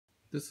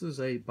This is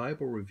a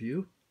Bible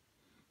review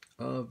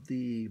of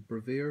the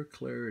Brevier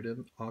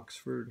Clarendon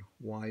Oxford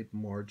Wide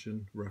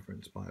Margin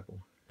Reference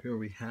Bible. Here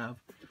we have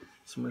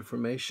some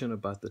information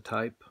about the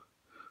type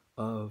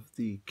of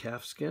the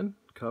calfskin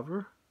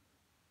cover.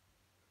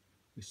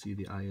 We see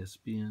the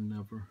ISBN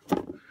number.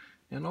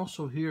 And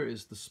also here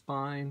is the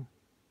spine,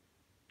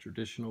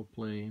 traditional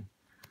plain.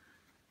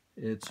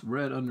 It's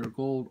red under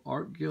gold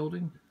art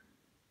gilding.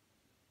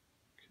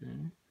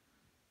 Okay.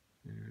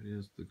 There it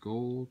is, the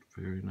gold,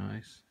 very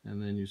nice.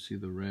 And then you see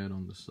the red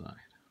on the side.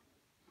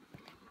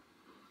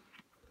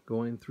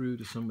 Going through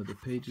to some of the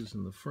pages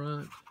in the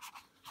front.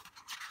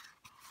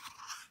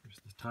 There's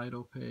the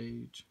title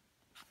page.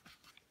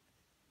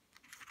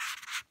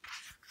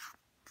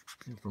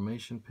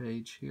 Information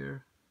page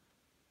here.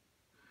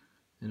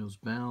 And it was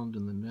bound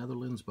in the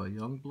Netherlands by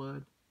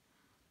Youngblood.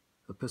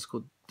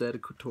 Episcopal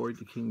dedicatory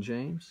to King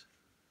James.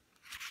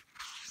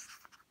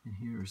 And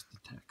here is the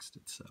text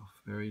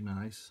itself. Very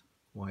nice.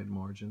 Wide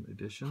margin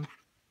edition.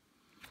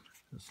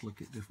 Let's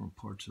look at different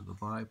parts of the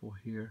Bible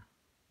here.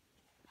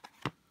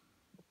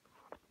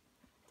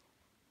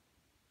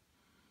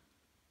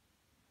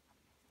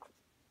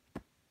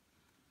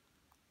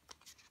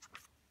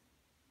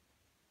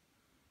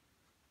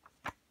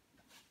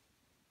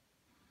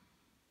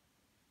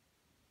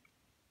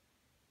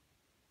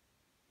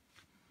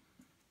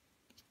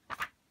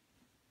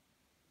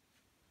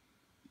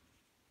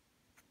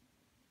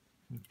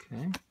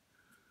 Okay.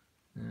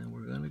 And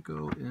we're going to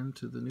go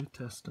into the New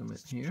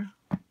Testament here.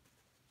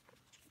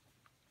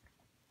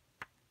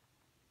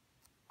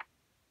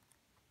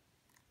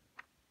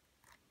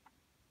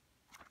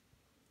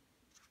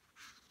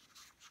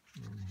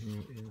 And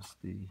here is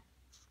the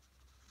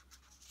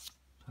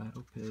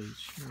title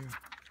page here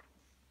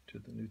to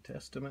the New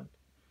Testament.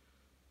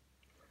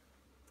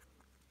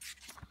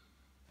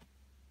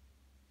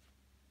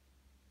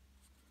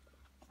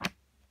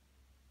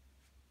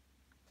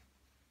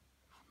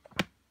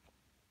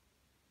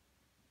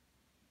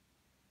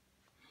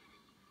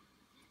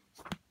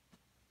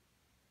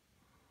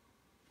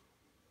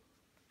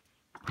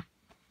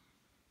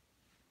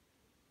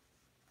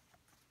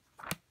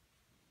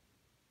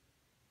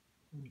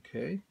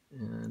 Okay,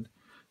 and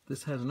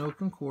this has no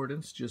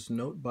concordance, just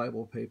note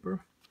Bible paper,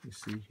 you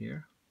see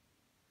here.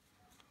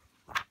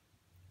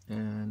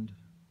 And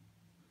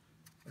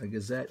a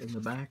gazette in the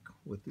back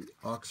with the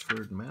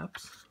Oxford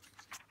maps.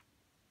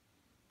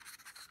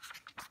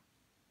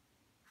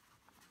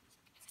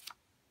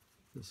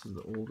 This is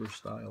the older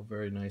style,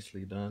 very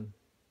nicely done.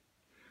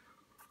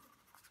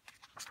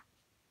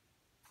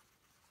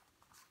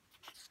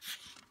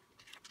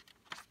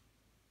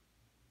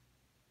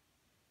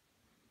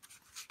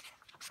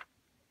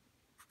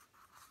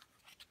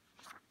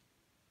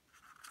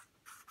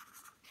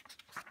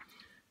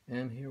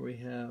 And here we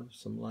have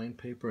some lined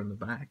paper in the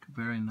back,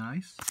 very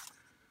nice.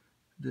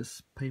 This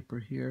paper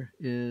here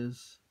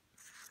is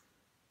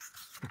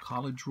the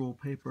college roll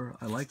paper.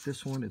 I like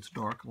this one, it's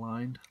dark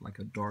lined, like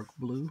a dark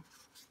blue.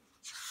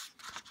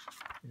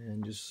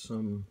 And just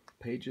some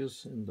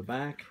pages in the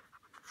back,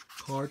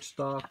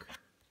 cardstock,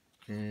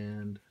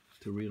 and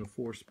to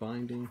reinforce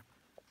binding.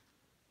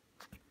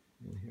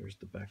 And here's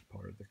the back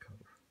part of the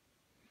cover.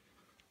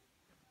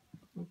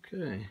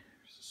 Okay,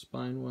 here's the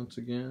spine once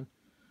again.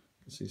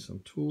 You can see some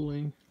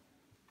tooling.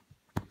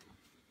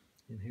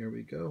 And here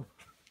we go.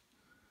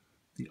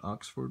 The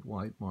Oxford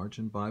Wide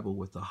Margin Bible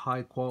with a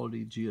high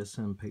quality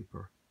GSM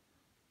paper,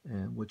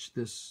 and which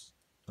this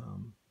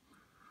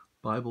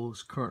Bible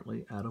is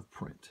currently out of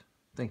print.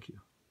 Thank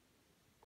you.